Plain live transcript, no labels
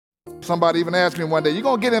Somebody even asked me one day, you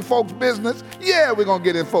going to get in folks' business? Yeah, we're going to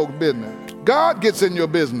get in folks' business. God gets in your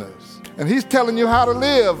business. And he's telling you how to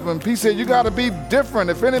live. And he said, you got to be different.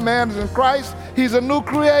 If any man is in Christ, he's a new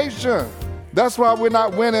creation. That's why we're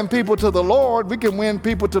not winning people to the Lord. We can win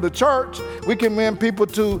people to the church. We can win people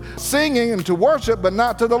to singing and to worship, but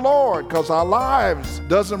not to the Lord, because our lives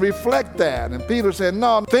doesn't reflect that. And Peter said,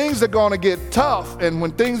 no, things are going to get tough. And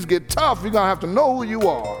when things get tough, you're going to have to know who you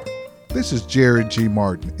are. This is Jerry G.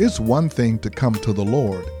 Martin. It's one thing to come to the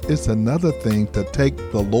Lord. It's another thing to take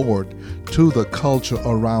the Lord to the culture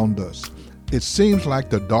around us. It seems like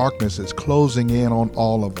the darkness is closing in on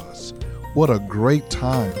all of us. What a great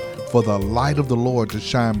time for the light of the Lord to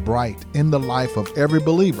shine bright in the life of every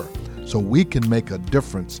believer so we can make a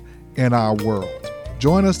difference in our world.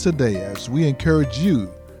 Join us today as we encourage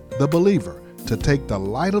you, the believer, to take the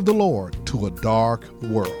light of the Lord to a dark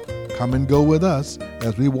world. Come and go with us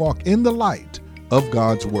as we walk in the light of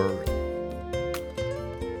God's Word.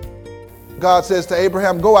 God says to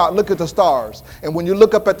Abraham, go out, look at the stars. And when you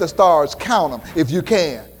look up at the stars, count them if you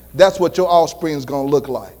can. That's what your offspring is going to look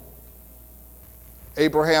like.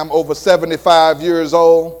 Abraham, over 75 years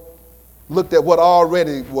old, looked at what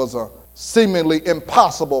already was a seemingly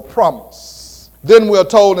impossible promise. Then we're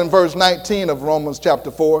told in verse 19 of Romans chapter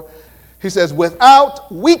 4, he says,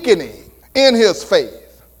 without weakening in his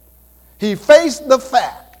faith, he faced the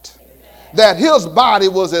fact that his body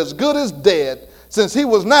was as good as dead, since he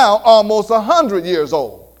was now almost 100 years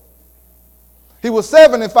old. He was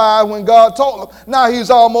 75 when God told him. Now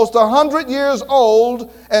he's almost 100 years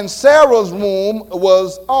old, and Sarah's womb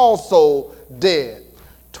was also dead.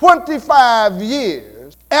 25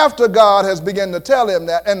 years after God has begun to tell him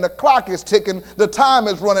that, and the clock is ticking, the time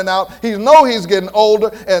is running out, he knows he's getting older,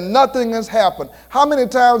 and nothing has happened. How many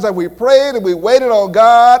times have we prayed and we waited on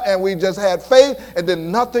God and we just had faith, and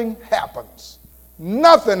then nothing happens?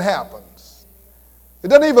 Nothing happens. It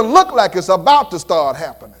doesn't even look like it's about to start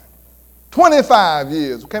happening. 25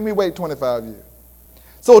 years. Can we wait 25 years?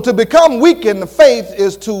 So to become weak in the faith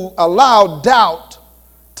is to allow doubt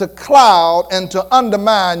to cloud and to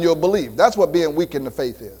undermine your belief. That's what being weak in the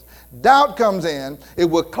faith is. Doubt comes in, it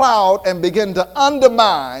will cloud and begin to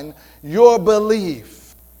undermine your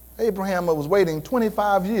belief. Abraham was waiting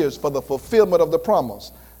 25 years for the fulfillment of the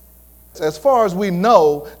promise. As far as we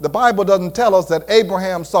know, the Bible doesn't tell us that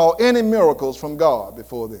Abraham saw any miracles from God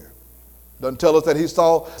before then. It doesn't tell us that he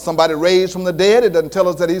saw somebody raised from the dead. It doesn't tell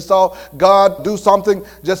us that he saw God do something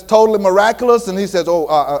just totally miraculous. And he says,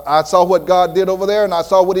 I saw what God did over there, and I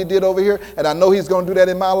saw what he did over here, and I know he's going to do that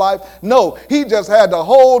in my life. No, he just had to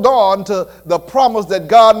hold on to the promise that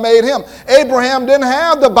God made him. Abraham didn't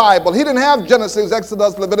have the Bible. He didn't have Genesis,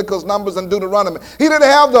 Exodus, Leviticus, Numbers, and Deuteronomy. He didn't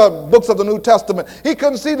have the books of the New Testament. He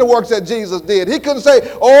couldn't see the works that Jesus did. He couldn't say,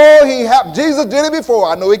 Jesus did it before,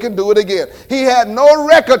 I know he can do it again. He had no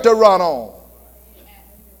record to run on.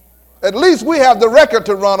 At least we have the record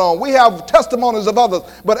to run on. We have testimonies of others.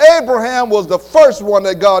 But Abraham was the first one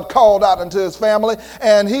that God called out into his family,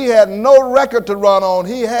 and he had no record to run on.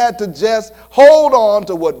 He had to just hold on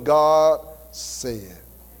to what God said.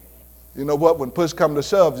 You know what? When push comes to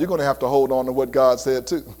shove, you're going to have to hold on to what God said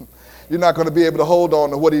too. You're not going to be able to hold on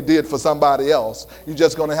to what he did for somebody else. You're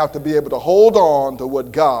just going to have to be able to hold on to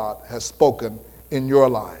what God has spoken in your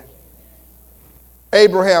life.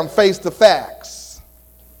 Abraham faced the facts,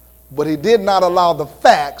 but he did not allow the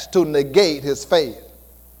facts to negate his faith.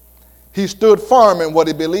 He stood firm in what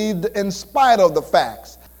he believed in spite of the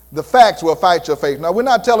facts. The facts will fight your faith. Now, we're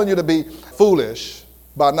not telling you to be foolish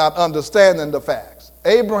by not understanding the facts.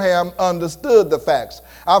 Abraham understood the facts.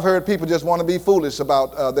 I've heard people just want to be foolish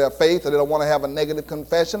about their faith, and they don't want to have a negative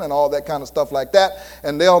confession and all that kind of stuff like that,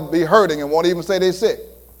 and they'll be hurting and won't even say they're sick.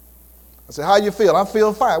 I say, how you feel? I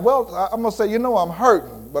feel fine. Well, I'm going to say, I'm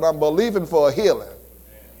hurting, but I'm believing for a healing.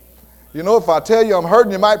 If I tell you I'm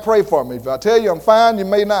hurting, you might pray for me. If I tell you I'm fine, you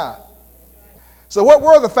may not. So what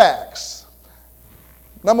were the facts?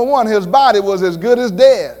 Number one, his body was as good as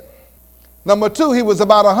dead. Number two, he was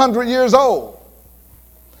about 100 years old.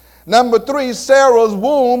 Number three, Sarah's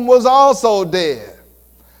womb was also dead.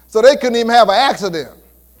 So they couldn't even have an accident.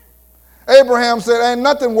 Abraham said, ain't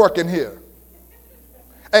nothing working here.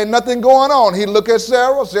 Ain't nothing going on. He look at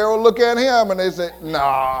Sarah, Sarah look at him, and they say,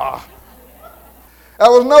 nah. There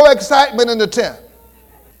was no excitement in the tent.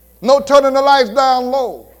 No turning the lights down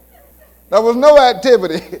low. There was no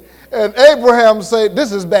activity. And Abraham said,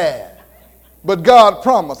 this is bad. But God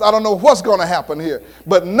promised. I don't know what's going to happen here.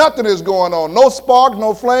 But nothing is going on. No spark,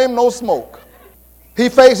 no flame, no smoke. He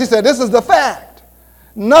said, this is the fact.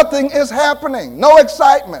 Nothing is happening. No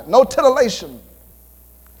excitement, no titillation.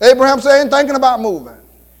 Abraham said, ain't thinking about moving.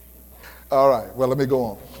 All right, well, let me go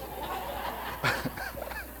on.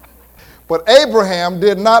 But Abraham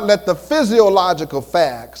did not let the physiological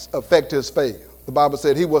facts affect his faith. The Bible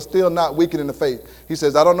said he was still not weakened in the faith. He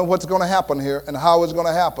says, I don't know what's going to happen here and how it's going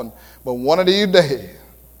to happen, but one of these days.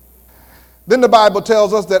 Then the Bible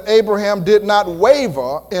tells us that Abraham did not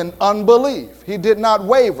waver in unbelief. He did not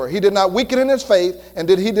waver. He did not weaken in his faith, and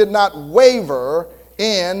he did not waver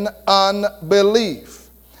in unbelief.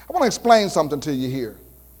 I want to explain something to you here.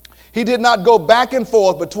 He did not go back and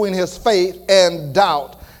forth between his faith and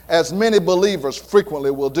doubt, as many believers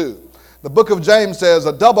frequently will do. The book of James says,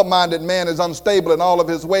 a double-minded man is unstable in all of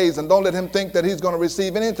his ways, and don't let him think that he's going to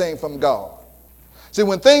receive anything from God. See,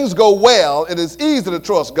 when things go well, it is easy to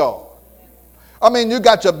trust God. I mean, you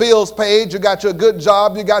got your bills paid, you got your good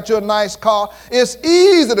job, you got your nice car. It's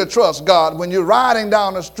easy to trust God when you're riding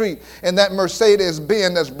down the street in that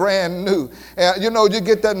Mercedes-Benz that's brand new. And you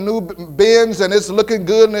get that new Benz and it's looking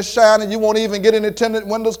good and it's shining. You won't even get any tinted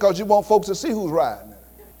windows because you want folks to see who's riding it.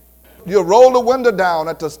 You'll roll the window down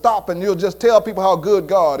at the stop and you'll just tell people how good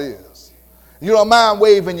God is. You don't mind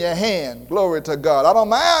waving your hand. Glory to God. I don't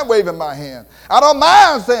mind waving my hand. I don't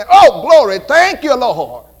mind saying, oh, glory, thank you,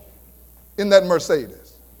 Lord, in that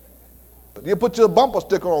Mercedes. You put your bumper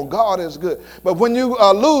sticker on, God is good. But when you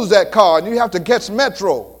lose that car and you have to catch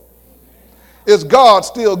Metro, is God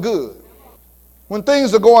still good? When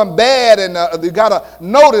things are going bad and you got to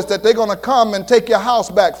notice that they're going to come and take your house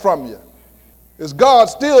back from you, is God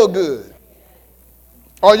still good?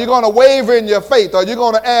 Are you going to waver in your faith? Are you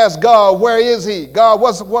going to ask God, where is he? God,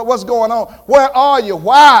 what's going on? Where are you?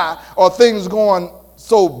 Why are things going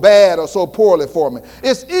so bad or so poorly for me?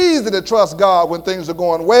 It's easy to trust God when things are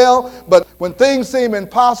going well, but when things seem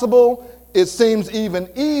impossible, it seems even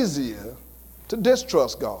easier to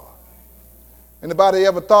distrust God. Anybody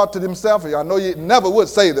ever thought to themselves, I know you never would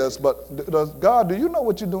say this, but God, do you know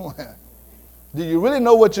what you're doing? Do you really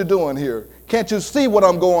know what you're doing here? Can't you see what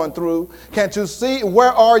I'm going through? Can't you see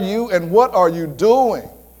where are you and what are you doing?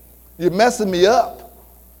 You're messing me up.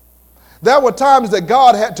 There were times that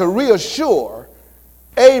God had to reassure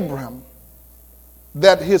Abraham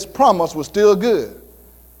that his promise was still good.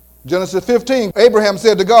 Genesis 15, Abraham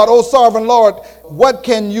said to God, O sovereign Lord, what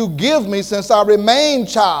can you give me since I remain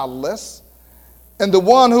childless? And the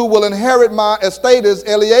one who will inherit my estate is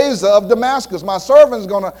Eliezer of Damascus. My servant is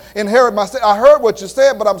going to inherit my estate. I heard what you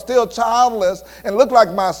said, but I'm still childless, and look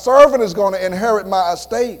like my servant is going to inherit my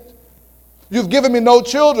estate. You've given me no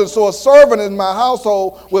children, so a servant in my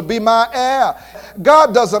household will be my heir.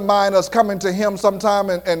 God doesn't mind us coming to him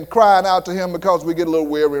sometime and crying out to him because we get a little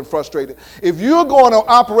weary and frustrated. If you're going to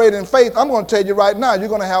operate in faith, I'm going to tell you right now, you're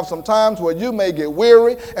going to have some times where you may get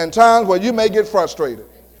weary and times where you may get frustrated.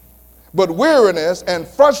 But weariness and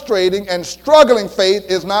frustrating and struggling faith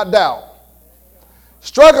is not doubt.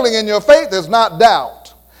 Struggling in your faith is not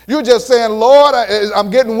doubt. You're just saying, Lord, I'm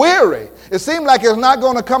getting weary. It seems like it's not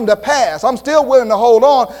going to come to pass. I'm still willing to hold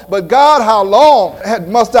on, but God, how long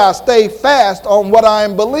must I stay fast on what I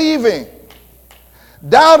am believing?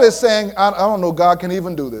 Doubt is saying, I don't know God can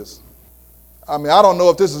even do this. I mean, I don't know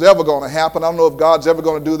if this is ever going to happen. I don't know if God's ever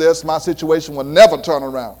going to do this. My situation will never turn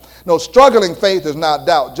around. No, struggling faith is not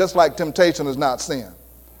doubt, just like temptation is not sin.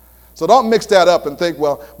 So don't mix that up and think,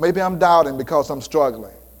 well, maybe I'm doubting because I'm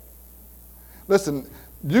struggling. Listen,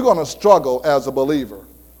 you're going to struggle as a believer.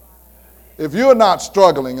 If you're not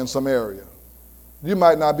struggling in some area, you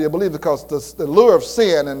might not be a believer because the lure of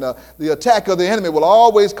sin and the attack of the enemy will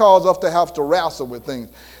always cause us to have to wrestle with things.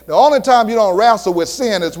 The only time you don't wrestle with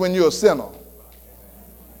sin is when you're a sinner.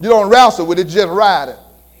 You don't wrestle with it, you just ride it.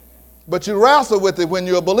 But you wrestle with it when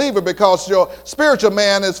you're a believer because your spiritual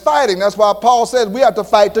man is fighting. That's why Paul says we have to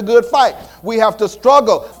fight the good fight. We have to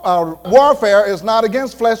struggle. Our warfare is not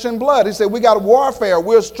against flesh and blood. He said we got warfare.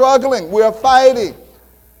 We're struggling. We're fighting.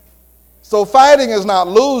 So fighting is not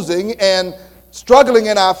losing, and struggling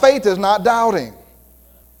in our faith is not doubting.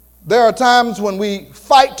 There are times when we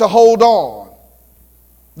fight to hold on.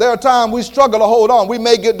 There are times we struggle to hold on. We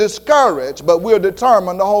may get discouraged, but we're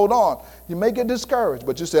determined to hold on. You may get discouraged,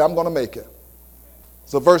 but you say, I'm going to make it.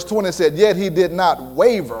 So verse 20 said, yet he did not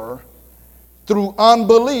waver through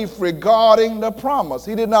unbelief regarding the promise.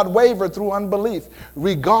 He did not waver through unbelief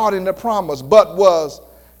regarding the promise, but was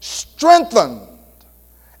strengthened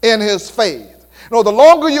in his faith. You know, the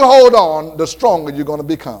longer you hold on, the stronger you're going to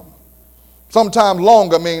become. Sometimes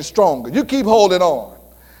longer means stronger. You keep holding on.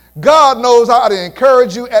 God knows how to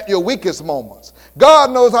encourage you at your weakest moments.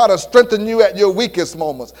 God knows how to strengthen you at your weakest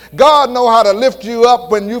moments. God knows how to lift you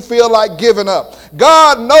up when you feel like giving up.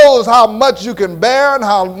 God knows how much you can bear and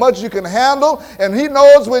how much you can handle. And he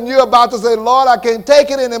knows when you're about to say, Lord, I can't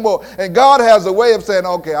take it anymore. And God has a way of saying,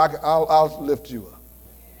 okay, I'll lift you up.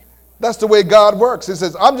 That's the way God works. He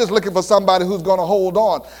says, I'm just looking for somebody who's going to hold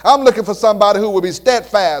on. I'm looking for somebody who will be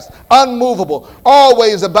steadfast, unmovable,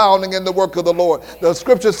 always abounding in the work of the Lord. The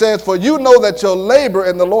scripture says, for you know that your labor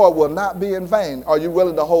in the Lord will not be in vain. Are you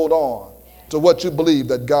willing to hold on to what you believe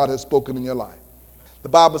that God has spoken in your life? The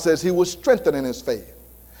Bible says he was strengthened in his faith.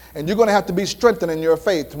 And you're going to have to be strengthened in your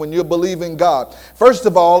faith when you're believing God. First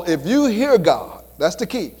of all, if you hear God, that's the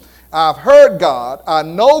key. I've heard God, I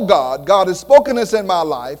know God, God has spoken this in my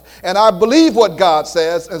life, and I believe what God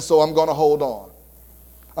says, and so I'm going to hold on.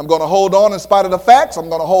 I'm going to hold on in spite of the facts. I'm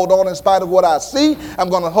going to hold on in spite of what I see. I'm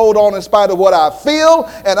going to hold on in spite of what I feel,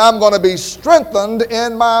 and I'm going to be strengthened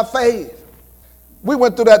in my faith. We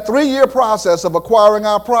went through that 3-year process of acquiring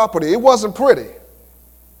our property. It wasn't pretty,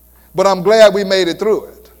 but I'm glad we made it through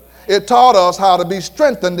it. It taught us how to be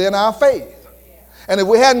strengthened in our faith. And if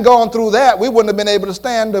we hadn't gone through that, we wouldn't have been able to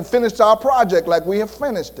stand to finish our project like we have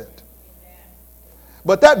finished it.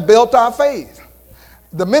 But that built our faith.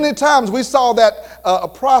 The many times we saw that a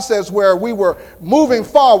process where we were moving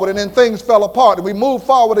forward and then things fell apart. And we moved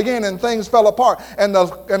forward again and things fell apart. And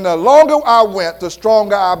the longer I went, the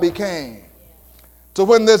stronger I became. So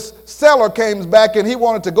when this seller came back and he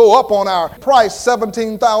wanted to go up on our price,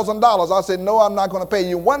 $17,000, I said, no, I'm not going to pay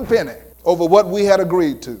you 1 penny over what we had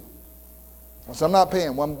agreed to. I said, I'm not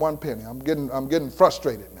paying one penny. I'm getting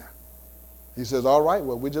frustrated now. He says, all right,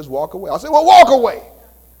 well, we just walk away. I said, well, walk away.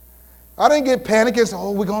 I didn't get panicked and say,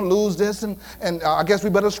 oh, we're going to lose this, and I guess we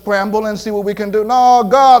better scramble and see what we can do. No,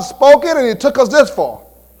 God spoke it, and he took us this far.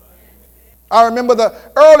 I remember the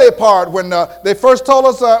early part when they first told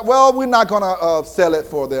us, well, we're not going to sell it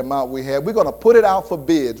for the amount we had. We're going to put it out for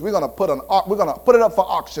bids. We're going to put it up for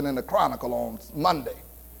auction in the Chronicle on Monday.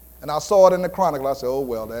 And I saw it in the Chronicle. I said, oh,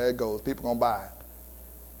 well, there it goes. People going to buy it.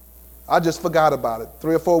 I just forgot about it.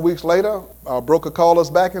 3 or 4 weeks later, our broker called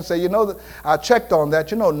us back and said, I checked on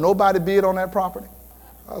that. Nobody bid on that property.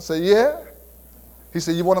 I said, yeah. He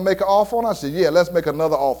said, you want to make an offer on it? I said, yeah, let's make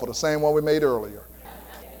another offer, the same one we made earlier.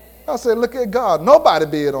 I said, look at God. Nobody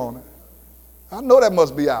bid on it. I know that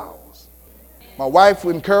must be ours. My wife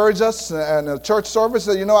encouraged us in a church service.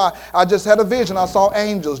 Said, I just had a vision. I saw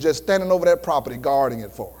angels just standing over that property, guarding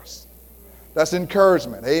it for us. That's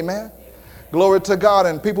encouragement. Amen. Glory to God.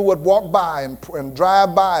 And people would walk by and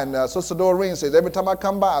drive by. And Sister Doreen says, every time I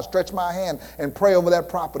come by, I stretch my hand and pray over that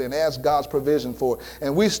property and ask God's provision for it.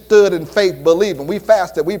 And we stood in faith, believing. We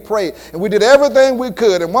fasted, we prayed, and we did everything we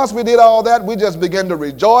could. And once we did all that, we just began to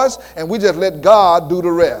rejoice, and we just let God do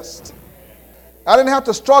the rest. I didn't have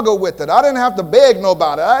to struggle with it. I didn't have to beg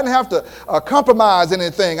nobody. I didn't have to compromise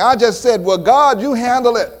anything. I just said, well, God, you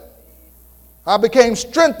handle it. I became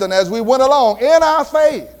strengthened as we went along in our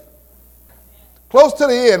faith. Close to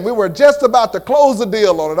the end, we were just about to close the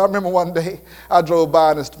deal on it. I remember one day I drove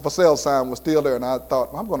by and the for sale sign was still there, and I thought,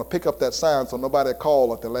 I'm going to pick up that sign so nobody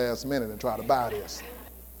call at the last minute and try to buy this.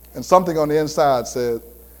 And something on the inside said,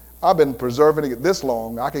 I've been preserving it this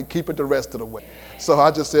long, I can keep it the rest of the way. So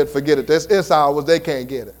I just said, forget it. It's ours, they can't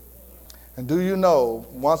get it. And do you know,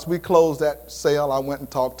 once we closed that sale, I went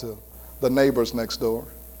and talked to the neighbors next door.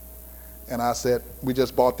 And I said, we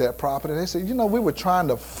just bought that property. They said, we were trying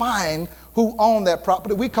to find who owned that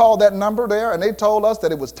property. We called that number there, and they told us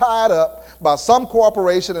that it was tied up by some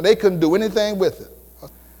corporation, and they couldn't do anything with it.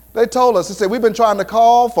 They told us, they said, we've been trying to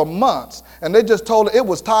call for months, and they just told us it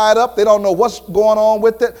was tied up. They don't know what's going on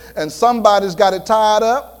with it, and somebody's got it tied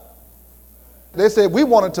up. They said, we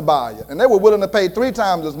wanted to buy it, and they were willing to pay 3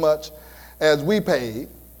 times as much as we paid.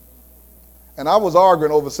 And I was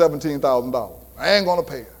arguing over $17,000. I ain't going to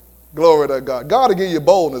pay it. Glory to God. God will give you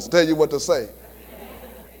boldness to tell you what to say.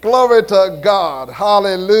 Glory to God.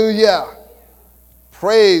 Hallelujah.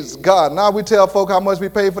 Praise God. Now we tell folk how much we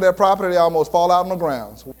paid for their property, they almost fall out on the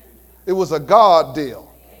ground. It was a God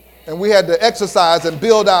deal. And we had to exercise and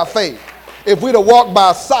build our faith. If we'd have walked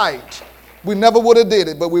by sight, we never would have did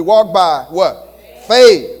it. But we walked by what?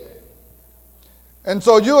 Faith. And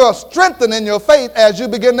so you are strengthened in your faith as you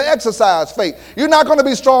begin to exercise faith. You're not going to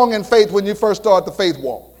be strong in faith when you first start the faith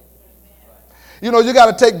walk. You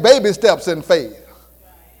got to take baby steps in faith.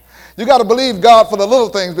 You got to believe God for the little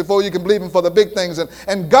things before you can believe him for the big things.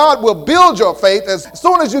 And God will build your faith. As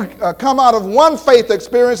soon as you come out of one faith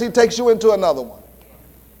experience, he takes you into another one.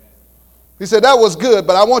 He said, that was good,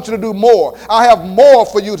 but I want you to do more. I have more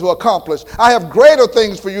for you to accomplish. I have greater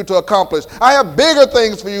things for you to accomplish. I have bigger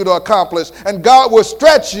things for you to accomplish. And God will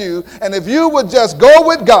stretch you. And if you would just go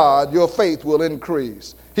with God, your faith will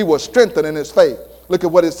increase. He will strengthen in his faith. Look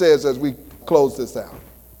at what it says as we close this out.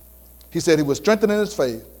 He said he was strengthened in his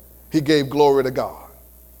faith. He gave glory to God.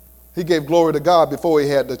 He gave glory to God before he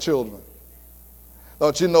had the children.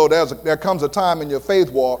 Don't you know there comes a time in your faith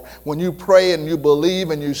walk when you pray and you believe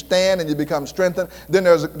and you stand and you become strengthened. Then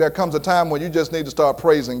there comes a time when you just need to start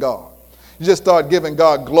praising God. You just start giving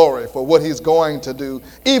God glory for what he's going to do,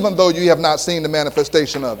 even though you have not seen the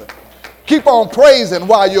manifestation of it. Keep on praising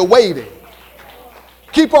while you're waiting.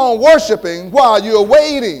 Keep on worshiping while you're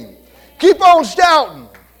waiting. Keep on shouting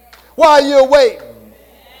while you're waiting.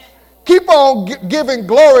 Keep on giving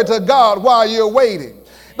glory to God while you're waiting.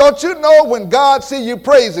 Don't you know when God see you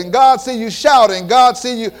praising, God see you shouting, God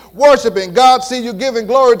see you worshiping, God see you giving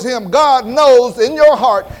glory to him, God knows in your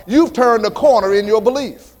heart you've turned a corner in your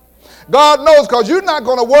belief. God knows, because you're not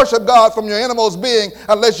going to worship God from your innermost being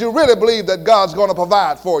unless you really believe that God's going to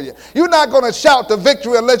provide for you. You're not going to shout to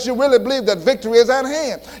victory unless you really believe that victory is at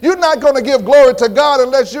hand. You're not going to give glory to God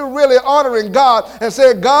unless you're really honoring God and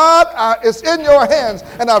saying, God, it's in your hands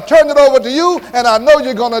and I've turned it over to you and I know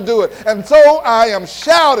you're going to do it. And so I am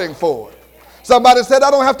shouting for it. Somebody said,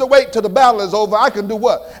 I don't have to wait till the battle is over. I can do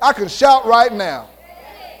what? I can shout right now.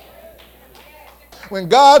 When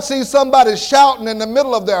God sees somebody shouting in the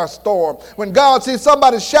middle of their storm, when God sees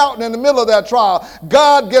somebody shouting in the middle of their trial,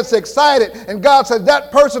 God gets excited and God says, that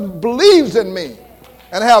person believes in me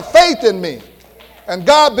and have faith in me. And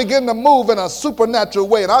God begin to move in a supernatural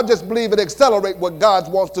way. And I just believe it accelerates what God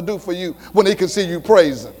wants to do for you when he can see you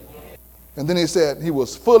praising. And then he said he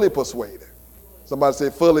was fully persuaded. Somebody say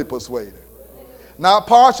fully persuaded. Not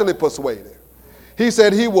partially persuaded. He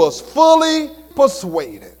said he was fully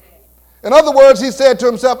persuaded. In other words, he said to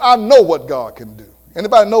himself, I know what God can do.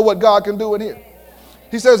 Anybody know what God can do in here?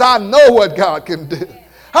 He says, I know what God can do.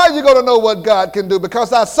 How are you going to know what God can do?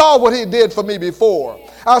 Because I saw what he did for me before.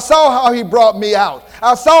 I saw how he brought me out.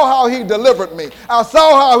 I saw how he delivered me. I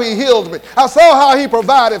saw how he healed me. I saw how he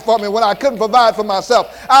provided for me when I couldn't provide for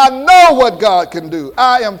myself. I know what God can do.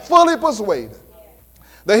 I am fully persuaded.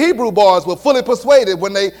 The Hebrew boys were fully persuaded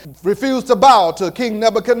when they refused to bow to King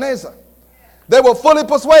Nebuchadnezzar. They were fully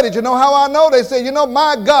persuaded. You know how I know? They said,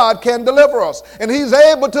 my God can deliver us. And he's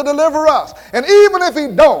able to deliver us. And even if he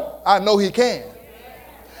don't, I know he can.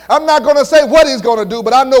 I'm not going to say what he's going to do,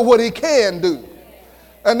 but I know what he can do.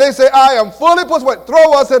 And they say, I am fully persuaded.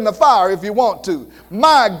 Throw us in the fire if you want to.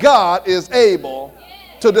 My God is able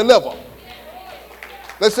to deliver.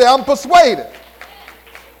 They say, I'm persuaded.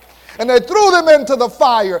 And they threw them into the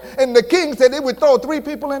fire. And the king said, they would throw 3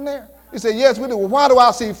 people in there. He said, yes, we do. Well, why do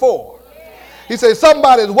I see 4? He said,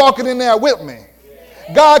 somebody's walking in there with me.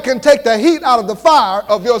 God can take the heat out of the fire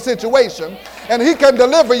of your situation, and he can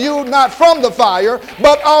deliver you not from the fire,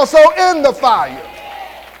 but also in the fire.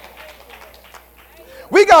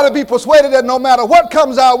 We got to be persuaded that no matter what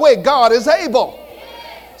comes our way, God is able.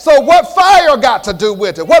 So what fire got to do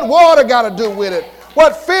with it? What water got to do with it?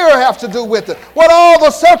 What fear have to do with it? What all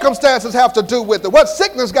the circumstances have to do with it? What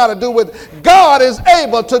sickness got to do with it? God is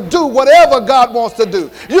able to do whatever God wants to do.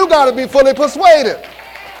 You got to be fully persuaded.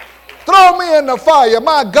 Throw me in the fire.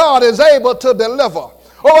 My God is able to deliver. Oh,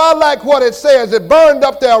 I like what it says. It burned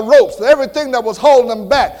up their ropes, everything that was holding them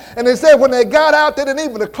back. And they said when they got out, they didn't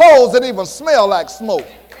even, the clothes didn't even smell like smoke.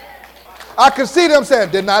 I could see them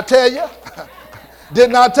saying, didn't I tell you?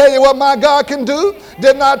 Didn't I tell you what my God can do?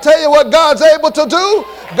 Didn't I tell you what God's able to do?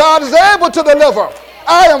 God is able to deliver.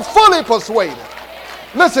 I am fully persuaded.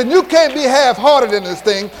 Listen, you can't be half-hearted in this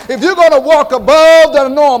thing. If you're going to walk above the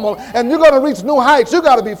normal and you're going to reach new heights, you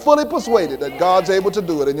got to be fully persuaded that God's able to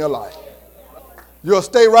do it in your life. You'll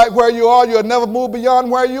stay right where you are. You'll never move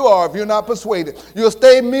beyond where you are if you're not persuaded. You'll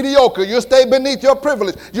stay mediocre. You'll stay beneath your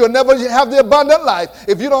privilege. You'll never have the abundant life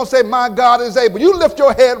if you don't say, my God is able. You lift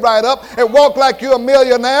your head right up and walk like you're a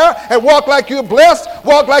millionaire and walk like you're blessed,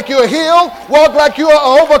 walk like you're healed, walk like you're an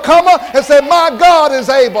overcomer and say, my God is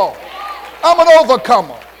able. I'm an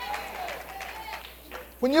overcomer.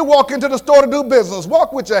 When you walk into the store to do business,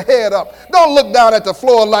 walk with your head up. Don't look down at the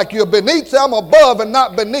floor like you're beneath. Say, I'm above and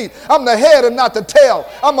not beneath. I'm the head and not the tail.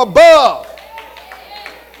 I'm above.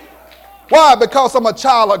 Why? Because I'm a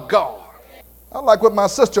child of God. I like what my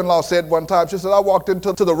sister-in-law said one time. She said, I walked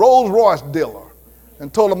into the Rolls Royce dealer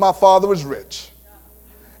and told him my father was rich.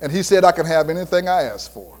 And he said I can have anything I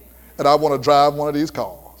ask for. And I want to drive one of these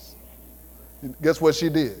cars. Guess what she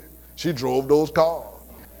did? She drove those cars.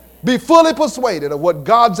 Be fully persuaded of what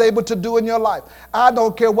God's able to do in your life. I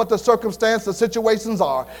don't care what the circumstance, the situations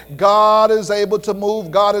are. God is able to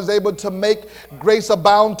move. God is able to make grace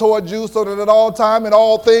abound towards you so that at all time, in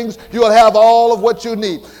all things, you'll have all of what you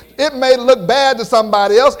need. It may look bad to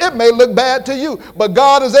somebody else. It may look bad to you. But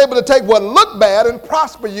God is able to take what looked bad and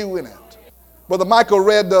prosper you in it. Brother Michael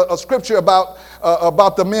read a scripture about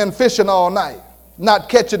the men fishing all night, not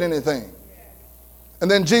catching anything.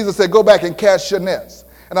 And then Jesus said, go back and cast your nets.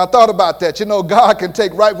 And I thought about that. You know, God can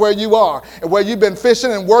take right where you are and where you've been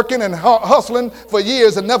fishing and working and hustling for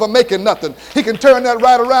years and never making nothing. He can turn that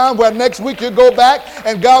right around where next week you go back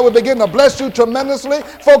and God will begin to bless you tremendously.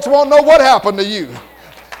 Folks won't know what happened to you.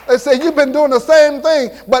 They say, you've been doing the same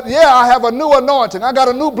thing, but yeah, I have a new anointing. I got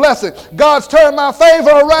a new blessing. God's turned my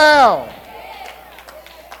favor around.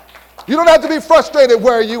 You don't have to be frustrated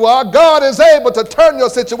where you are. God is able to turn your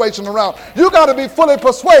situation around. You got to be fully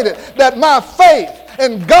persuaded that my faith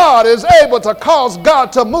and God is able to cause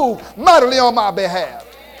God to move mightily on my behalf.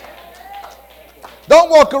 Don't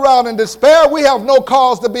walk around in despair. We have no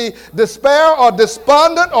cause to be despair or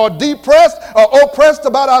despondent or depressed or oppressed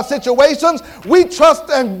about our situations. We trust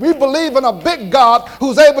and we believe in a big God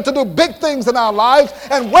who's able to do big things in our lives.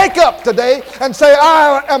 And wake up today and say,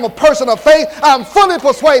 I am a person of faith. I'm fully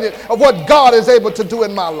persuaded of what God is able to do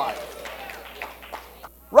in my life.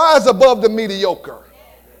 Rise above the mediocre.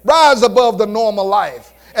 Rise above the normal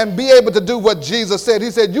life and be able to do what Jesus said.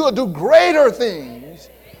 He said, you'll do greater things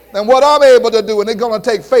than what I'm able to do. And it's going to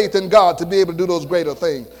take faith in God to be able to do those greater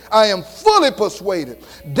things. I am fully persuaded.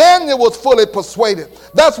 Daniel was fully persuaded.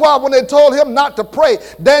 That's why when they told him not to pray,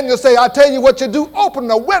 Daniel said, I tell you what you do, open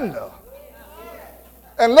the window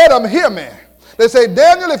and let them hear me. They say,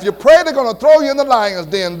 Daniel, if you pray, they're going to throw you in the lion's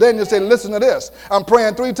den. Daniel said, listen to this. I'm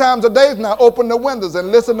praying 3 times a day. Now open the windows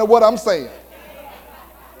and listen to what I'm saying.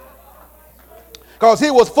 Because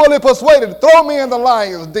he was fully persuaded, throw me in the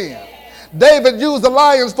lion's den. David used the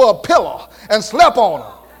lions for a pillow and slept on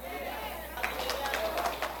them.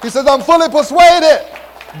 He says, I'm fully persuaded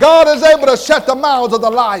God is able to shut the mouths of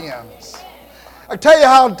the lions. I tell you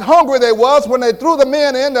how hungry they was when they threw the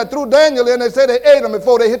men in, they threw Daniel in, they said they ate them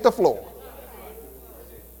before they hit the floor.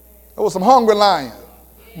 There was some hungry lions,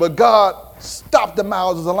 but God stopped the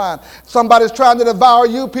mouths of the lion. Somebody's trying to devour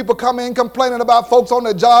you. People come in complaining about folks on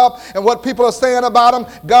the job and what people are saying about them.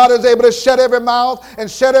 God is able to shut every mouth and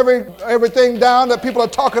shut everything down that people are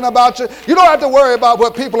talking about you. You don't have to worry about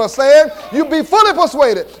what people are saying. You be fully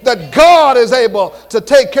persuaded that God is able to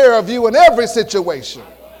take care of you in every situation.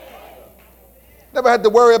 Never had to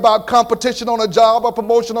worry about competition on a job or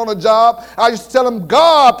promotion on a job. I used to tell them,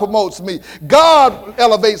 God promotes me. God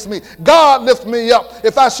elevates me. God lifts me up.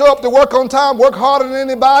 If I show up to work on time, work harder than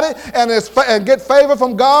anybody, and get favor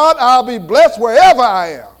from God, I'll be blessed wherever I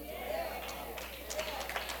am.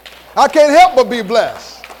 I can't help but be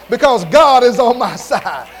blessed because God is on my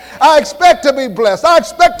side. I expect to be blessed. I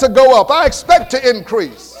expect to go up. I expect to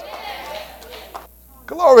increase.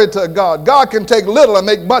 Glory to God. God can take little and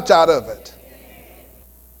make much out of it.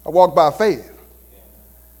 I walk by faith,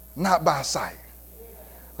 not by sight.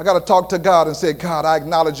 I got to talk to God and say, God, I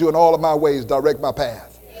acknowledge you in all of my ways. Direct my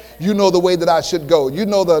path. You know the way that I should go. You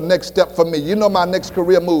know the next step for me. You know my next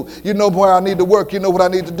career move. You know where I need to work. You know what I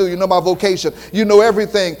need to do. You know my vocation. You know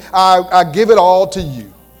everything. I give it all to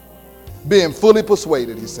you. Being fully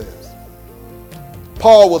persuaded, he says.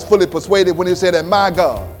 Paul was fully persuaded when he said that my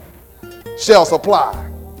God shall supply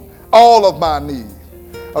all of my needs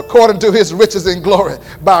according to his riches and glory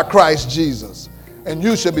by Christ Jesus. And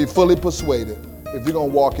you should be fully persuaded if you're going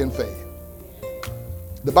to walk in faith.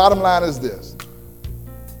 The bottom line is this.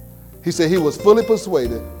 He said he was fully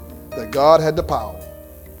persuaded that God had the power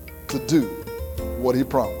to do what he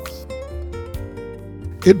promised.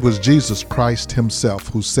 It was Jesus Christ himself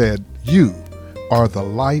who said, you are the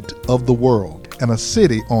light of the world, and a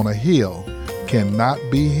city on a hill cannot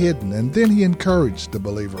be hidden. And then he encouraged the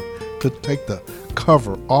believer to take the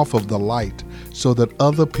cover off of the light so that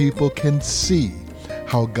other people can see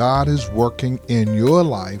how God is working in your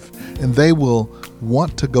life, and they will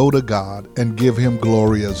want to go to God and give him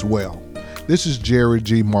glory as well. This is Jerry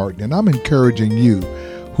G. Martin, and I'm encouraging you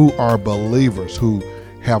who are believers, who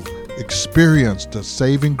have experienced the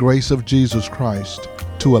saving grace of Jesus Christ,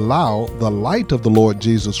 to allow the light of the Lord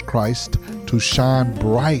Jesus Christ to shine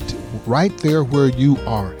bright right there where you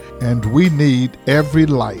are. And we need every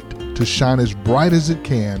light to shine as bright as it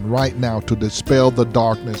can right now to dispel the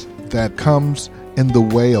darkness that comes in the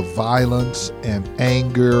way of violence and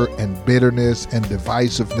anger and bitterness and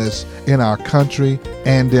divisiveness in our country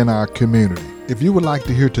and in our community. If you would like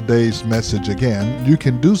to hear today's message again, you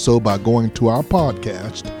can do so by going to our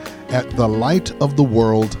podcast at The Light of the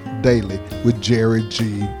World Daily with Jerry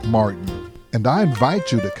G. Martin. And I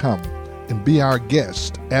invite you to come and be our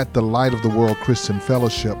guest at the Light of the World Christian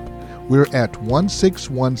Fellowship. We're at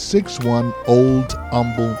 16161 Old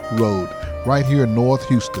Humble Road, right here in North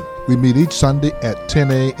Houston. We meet each Sunday at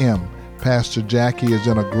 10 a.m. Pastor Jackie is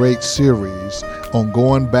in a great series on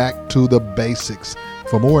going back to the basics.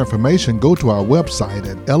 For more information, go to our website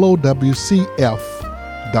at lowcf.org.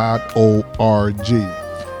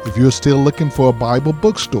 If you're still looking for a Bible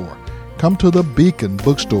bookstore, come to the Beacon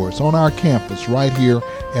Bookstore. It's on our campus right here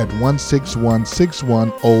at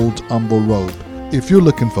 16161 Old Humble Road. If you're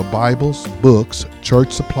looking for Bibles, books,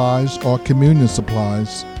 church supplies, or communion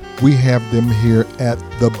supplies, we have them here at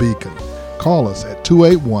the Beacon. Call us at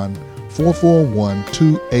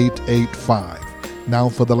 281-441-2885. Now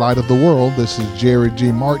for the Light of the World, this is Jerry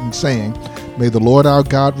G. Martin saying, may the Lord our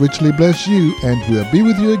God richly bless you, and we'll be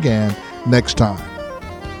with you again next time.